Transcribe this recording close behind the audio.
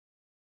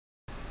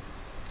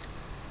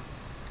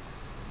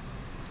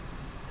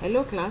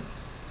Hello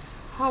class,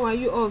 how are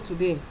you all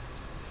today?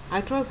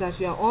 I trust that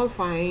you are all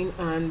fine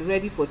and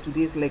ready for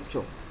today's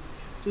lecture.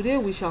 Today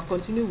we shall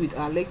continue with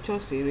our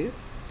lecture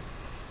series.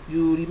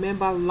 You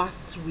remember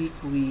last week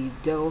we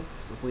dealt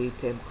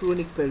with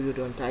chronic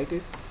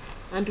periodontitis,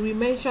 and we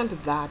mentioned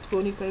that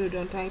chronic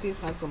periodontitis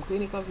has some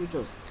clinical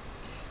features.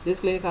 These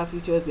clinical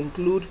features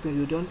include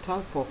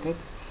periodontal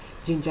pocket,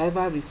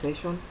 gingival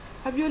recession,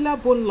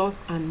 alveolar bone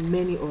loss, and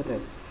many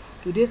others.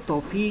 Today's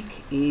topic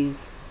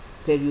is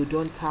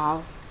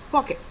periodontal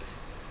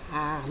pocket.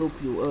 I hope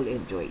you all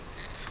enjoy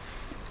it.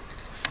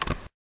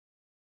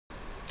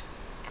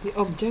 The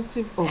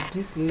objective of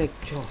this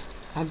lecture,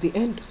 at the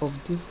end of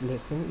this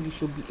lesson, you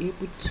should be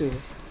able to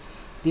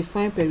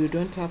define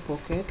periodontal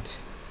pocket,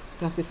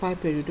 classify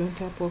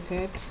periodontal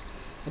pocket,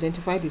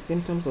 identify the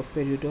symptoms of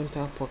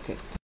periodontal pocket.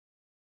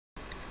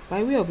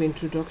 By way of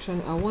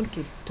introduction, I want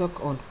to talk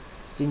on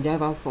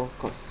gingival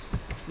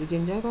sulcus. The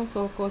gingival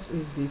sulcus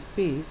is the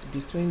space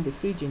between the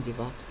free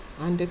gingiva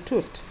and the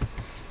tooth.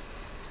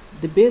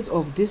 The base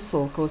of this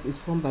sulcus is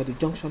formed by the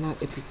junctional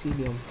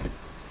epithelium.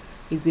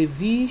 It's a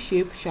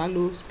V-shaped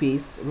shallow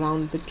space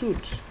around the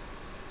tooth.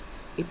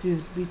 It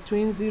is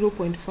between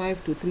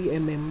 0.5 to 3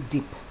 mm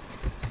deep.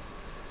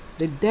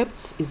 The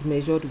depth is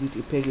measured with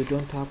a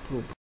periodontal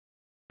probe.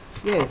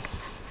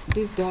 Yes,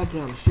 this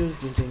diagram shows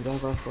the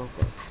gingival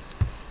sulcus.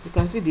 You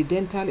can see the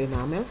dental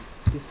enamel,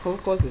 the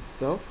sulcus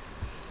itself,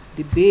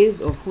 the base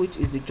of which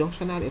is the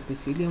junctional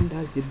epithelium,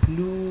 that's the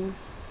blue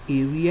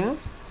area.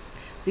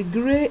 The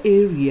gray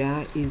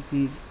area is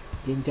the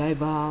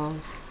gingival,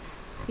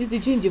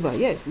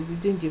 yes, it's the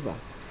gingiva,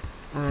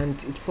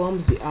 and it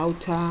forms the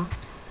outer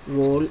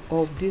wall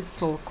of this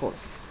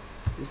sulcus.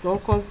 The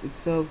sulcus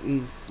itself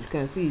is, you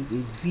can see, is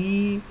a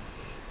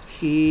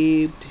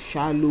V-shaped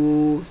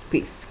shallow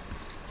space.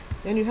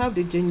 Then you have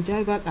the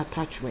gingival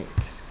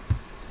attachment.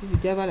 This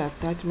gingival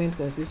attachment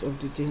consists of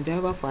the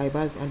gingival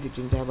fibers and the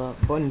gingival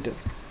bundle,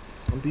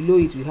 and below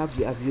it we have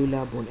the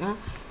alveolar bone.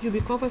 You'll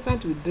be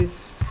conversant with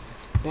this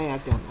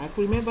diagram. I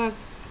could remember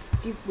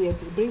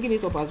bringing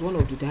it up as one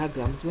of the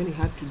diagrams when it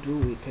had to do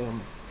with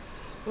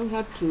when we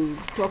had to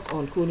talk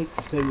on chronic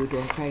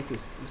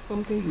periodontitis. It's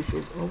something you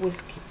should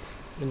always keep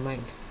in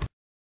mind.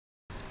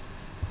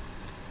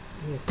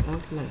 Yes,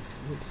 outline.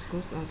 We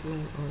discussed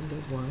outline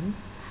under 1,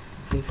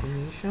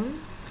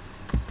 definition,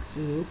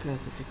 2,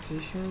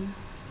 classification,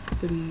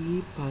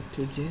 3,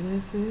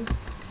 pathogenesis,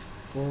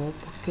 4,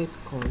 pocket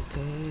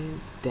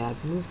content,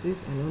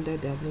 diagnosis, and under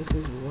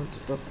diagnosis we want to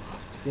talk of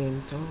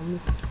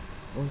symptoms,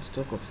 we want to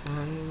talk of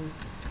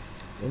signs,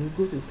 then we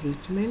go to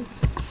treatment,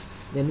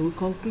 then we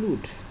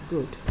conclude.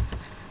 Good.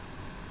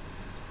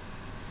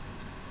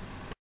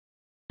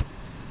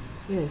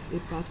 Yes, a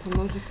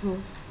pathological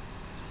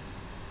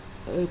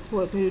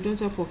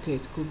periodontal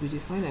pocket could be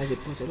defined as a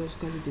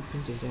pathologically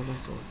deepened gingival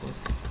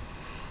sulcus,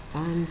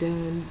 and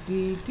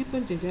the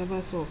deepened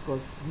gingival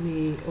sulcus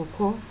may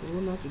occur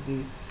ulnar to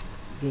the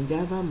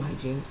gingival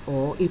margin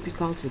or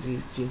apical to the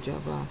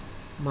gingival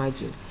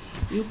margin.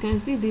 You can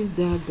see this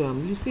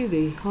diagram. You see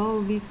the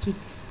healthy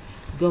tooth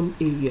gum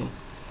area.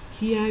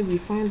 Here we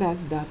find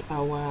out that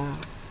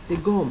the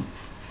gum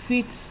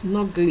fits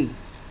snugly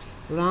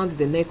around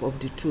the neck of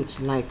the tooth,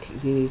 like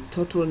the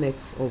turtleneck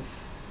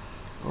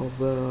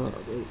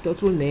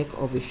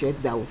of a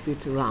shirt that will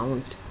fit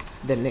around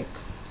the neck.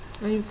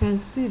 And you can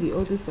see the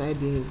other side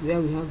where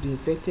we have the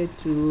infected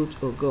tooth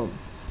or gum.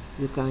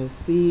 You can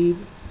see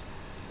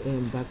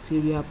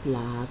bacterial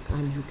plaque,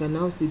 and you can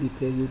now see the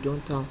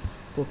periodontal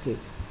pocket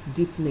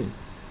deepening.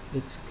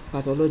 It's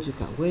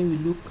pathological. When we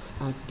look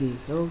at the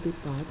healthy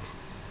part,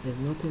 there's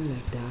nothing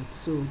like that.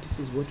 So this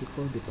is what we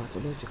call the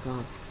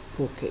pathological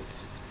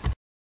pocket.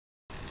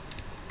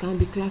 Can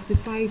be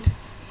classified,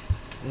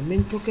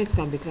 main pockets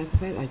can be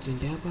classified as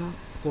gingival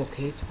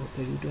pocket or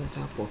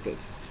periodontal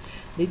pocket.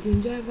 The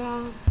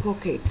gingival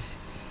pocket,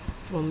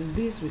 from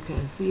this we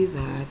can see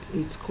that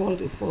it's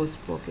called a false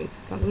pocket.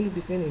 It can only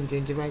be seen in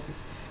gingivitis.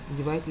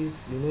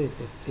 Gingivitis, is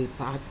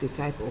the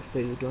type of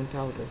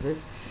periodontal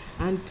disease,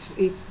 and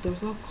it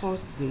does not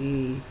cause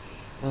the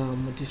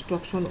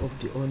destruction of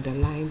the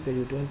underlying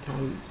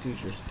periodontal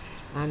tissues,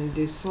 and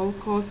the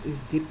sulcus is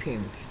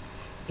deepened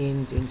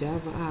in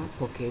gingival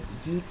pocket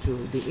due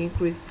to the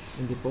increase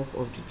in the bulk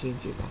of the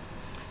gingiva.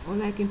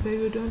 Unlike in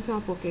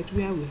periodontal pocket,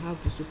 where we have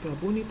the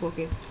suprabony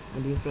pocket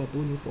and the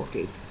infrabony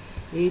pocket,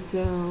 it's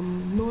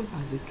known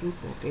as the true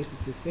pocket.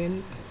 It's the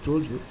same, I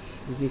told you,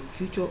 is a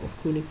feature of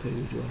chronic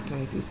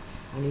periodontitis,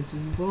 and it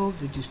involves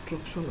the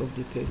destruction of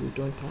the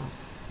periodontal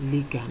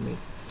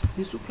ligaments.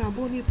 The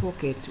suprabony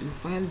pocket, we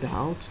find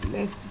out,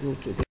 let's go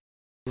to the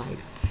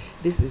slide.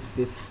 This is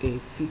a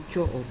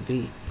picture of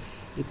the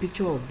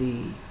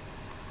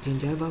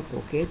gingival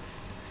pocket.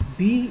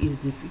 B is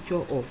the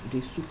feature of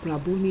the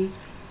suprabony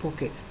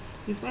pocket.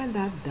 You find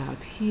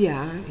that here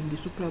in the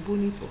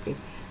suprabony pocket,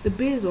 the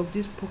base of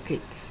this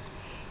pocket,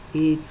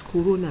 it's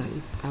coronal,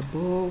 it's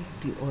above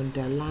the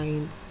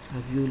underlying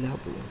alveolar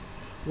bone,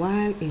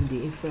 while in the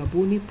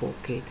infrabony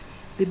pocket,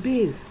 the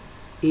base,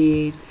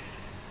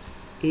 it's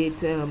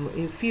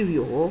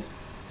inferior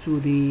to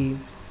the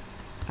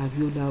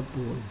alveolar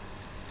bone,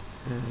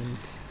 and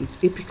it's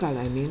apical,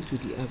 to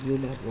the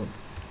alveolar bone.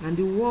 And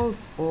the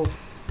walls of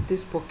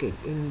this pocket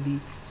in the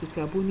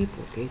suprabony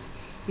pocket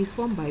is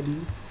formed by the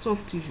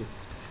soft tissue,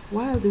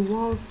 while the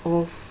walls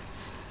of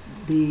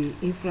the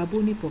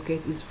infrabony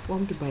pocket is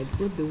formed by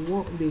both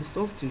the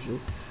soft tissue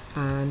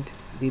and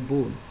the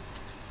bone.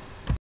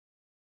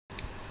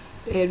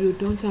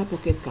 Periodontal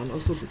pocket can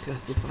also be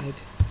classified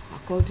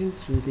according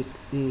to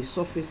the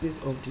surfaces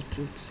of the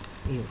tooth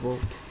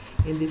involved.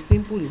 In the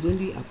simple, is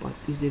only about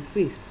the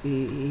face,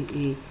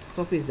 a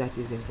surface that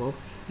is involved.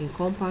 In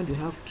compound, you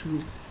have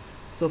two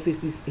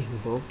surfaces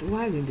involved,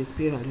 while in the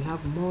spiral you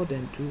have more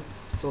than two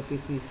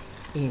surfaces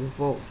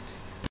involved.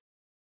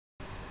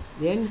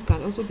 Then it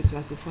can also be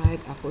classified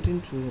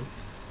according to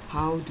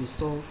how the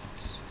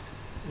soft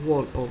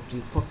wall of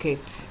the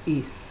pocket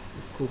is.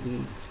 It could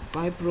be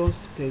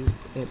fibrous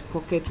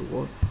pocket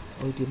wall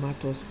or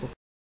edematous pocket.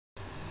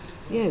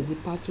 Yes, the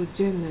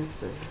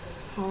pathogenesis.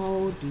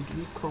 How did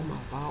we come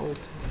about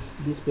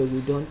this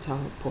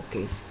periodontal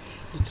pocket?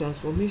 The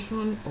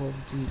transformation of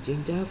the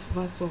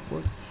gingival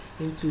sulcus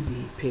into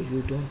the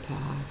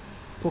periodontal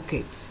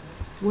pocket.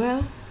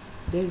 Well,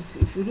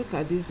 if you look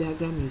at this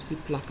diagram, you see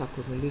plaque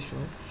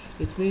accumulation.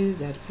 It means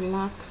that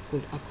plaque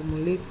could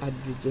accumulate at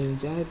the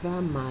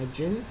gingival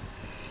margin,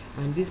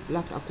 and this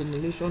plaque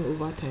accumulation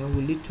over time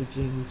will lead to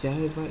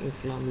gingival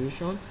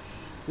inflammation,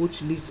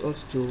 which leads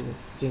us to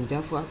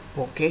gingival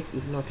pocket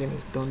if nothing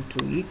is done to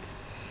it.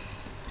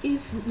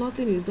 If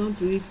nothing is done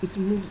to it, it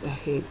moves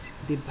ahead.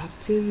 The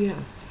bacteria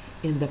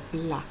in the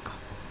plaque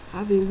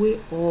have a way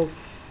of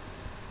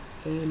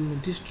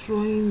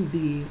destroying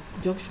the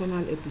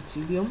junctional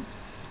epithelium,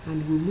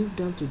 and will move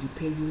down to the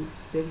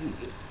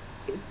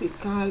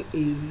apical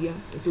area,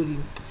 to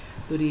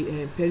the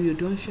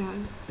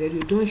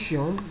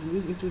periodontium,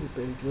 move into the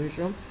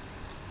periodontium,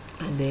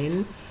 and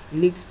then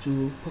leads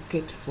to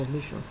pocket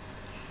formation.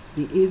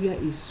 The area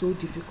is so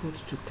difficult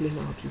to clean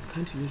out. You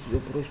can't use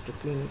your brush to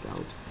clean it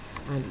out,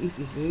 and if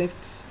it's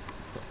left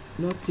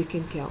not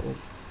taken care of,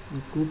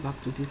 you go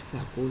back to this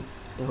circle.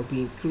 There will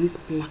be increased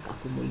plaque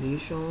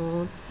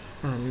accumulation,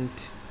 and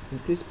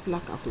increased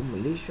plaque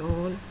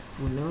accumulation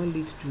will now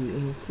lead to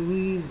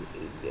increase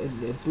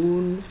the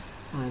bone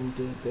and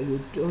the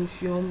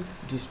periodontium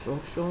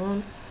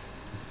destruction,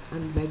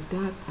 and like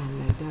that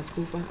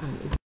over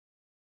and over.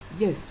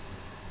 Yes,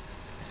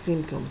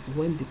 symptoms.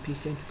 When the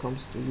patient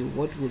comes to you,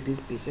 what will this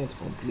patient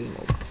complain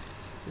of?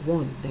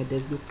 One, that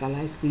there's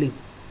localized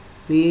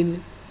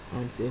pain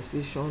and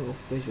sensation of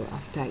pressure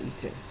after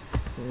eating.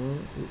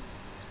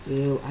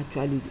 They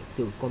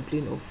will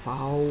complain of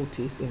foul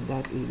taste in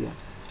that area,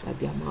 that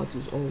their mouth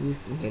is always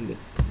smelling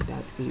in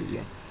that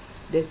area.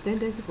 There's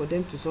tendency for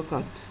them to suck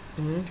out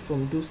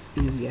from those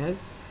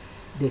areas.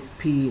 There's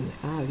pain,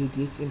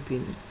 radiating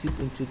pain deep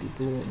into the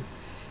bone.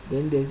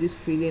 Then there's this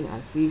feeling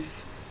as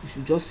if you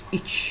should just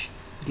itch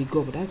the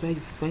gum. That's why you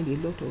find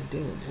a lot of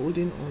them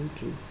holding on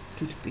to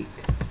toothpick.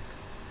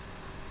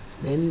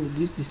 Then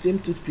the same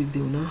toothpick, they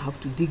will now have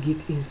to dig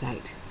it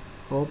inside,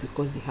 or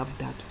because they have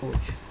that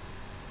urge.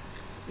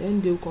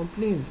 Then they will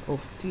complain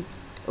of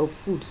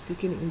food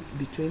sticking in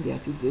between their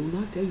teeth. They will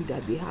not tell you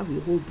that they have a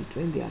hole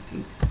between their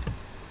teeth.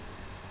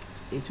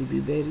 It will be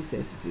very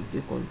sensitive.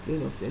 They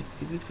complain of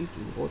sensitivity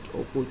to hot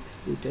or cold.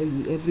 They will tell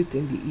you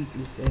everything they eat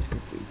is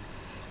sensitive,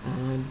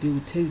 and they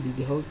will tell you that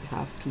they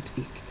have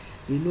toothache.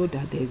 They know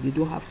that they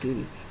don't have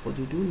caries, but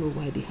they don't know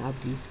why they have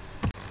this.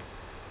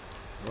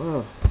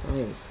 Well,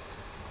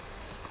 science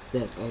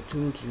that I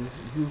told you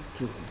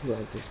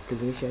as the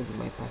clinician, you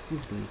might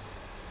perceive the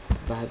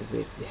bad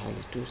breath, the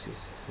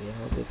halitosis.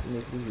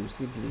 Definitely you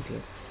see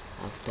bleeding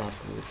after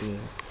protein.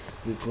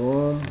 The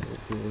gum will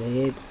be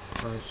red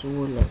and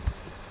swollen.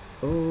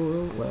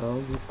 Oh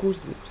well, you could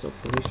see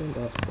suppuration,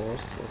 that's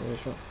pus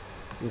formation.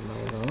 You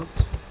might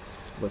not,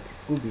 but it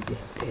could be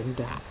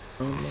tender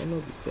and might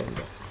not be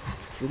tender.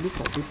 If you look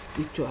at this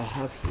picture I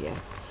have here,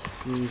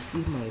 you will see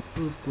my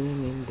probe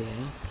going in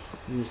there.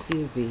 You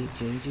see the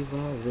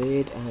gingiva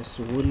red and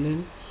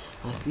swollen,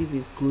 as if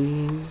it's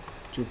going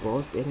to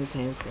burst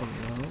anytime from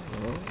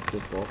now. It's a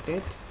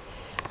pocket.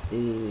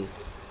 The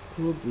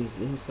probe is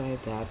inside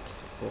that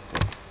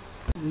pocket.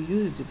 We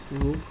use the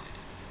probe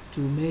to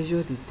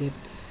measure the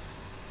depth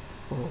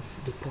of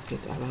the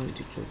pocket around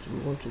the tooth. We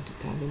want to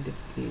determine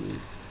the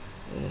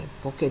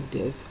pocket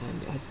depth,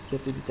 and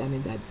to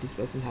determine that this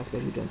person has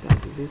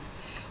periodontal disease.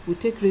 We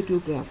take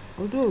radiograph.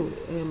 Although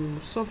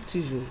soft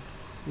tissue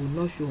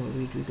will not show on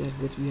radiograph,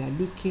 but we are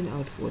looking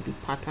out for the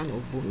pattern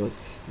of bone loss.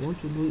 We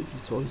want to know if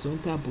it's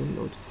horizontal bone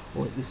loss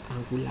or if it's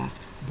angular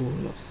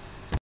bone loss.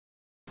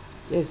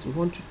 Yes, we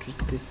want to treat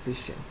this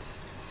patient.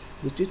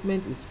 The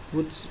treatment is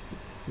both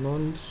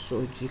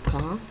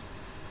non-surgical,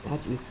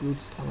 that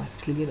includes our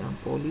scaling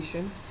and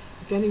polishing.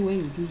 Actually, when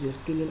you do your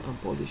scaling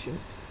and polishing,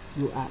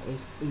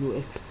 you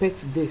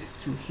expect this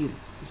to heal,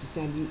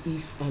 especially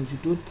if you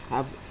don't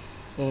have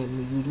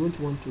you don't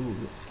want to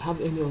have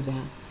any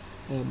other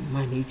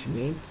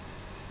management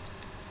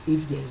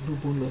if there's no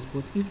bone loss.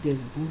 But if there's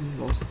bone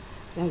loss,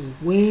 that's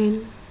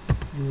when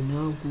you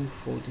now go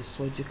for the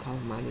surgical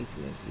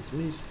management. It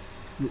means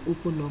you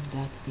open up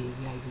that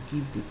area, you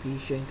give the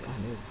patient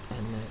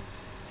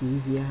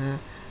anesthesia,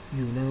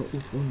 you now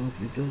open up,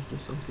 you just do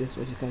something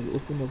surgical, you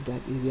open up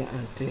that area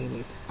and clean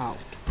it out.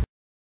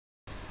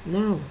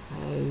 Now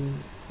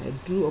I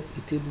drew up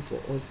a table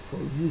for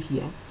you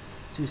here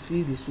to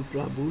see the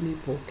suprabony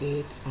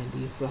pocket and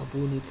the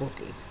infrabony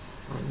pocket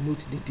and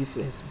note the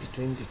difference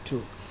between the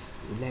two.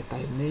 Like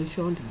I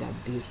mentioned, that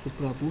the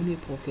suprabony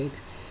pocket,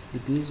 the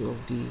base of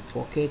the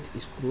pocket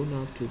is grown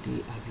out to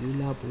the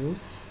alveolar bone,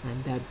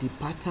 and that the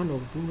pattern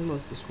of bone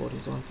loss is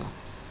horizontal,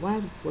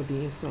 while for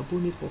the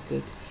infrabony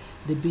pocket,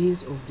 the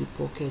base of the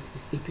pocket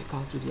is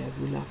apical to the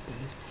alveolar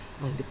crest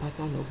and the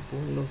pattern of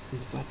bone loss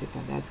is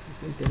vertical. That's the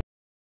same thing.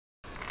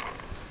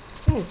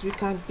 Yes, we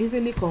can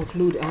easily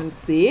conclude and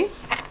say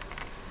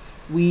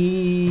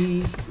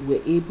we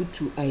were able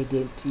to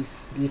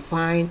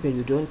define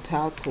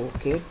periodontal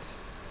pocket.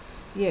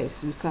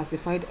 Yes, we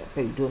classified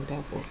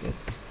periodontal pocket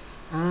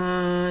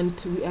and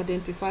we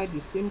identified the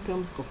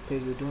symptoms of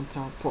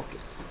periodontal pocket.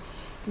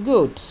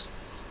 Good.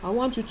 I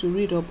want you to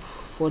read up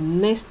for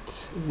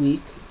next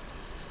week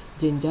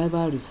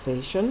gingival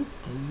recession,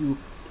 and you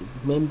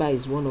remember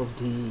is one of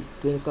the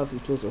clinical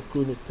features of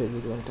chronic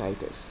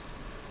periodontitis,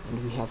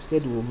 and we have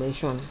said we'll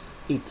mention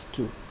it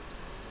too.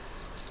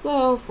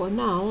 So for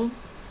now,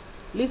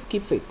 let's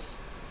keep fit.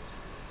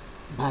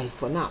 Bye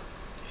for now.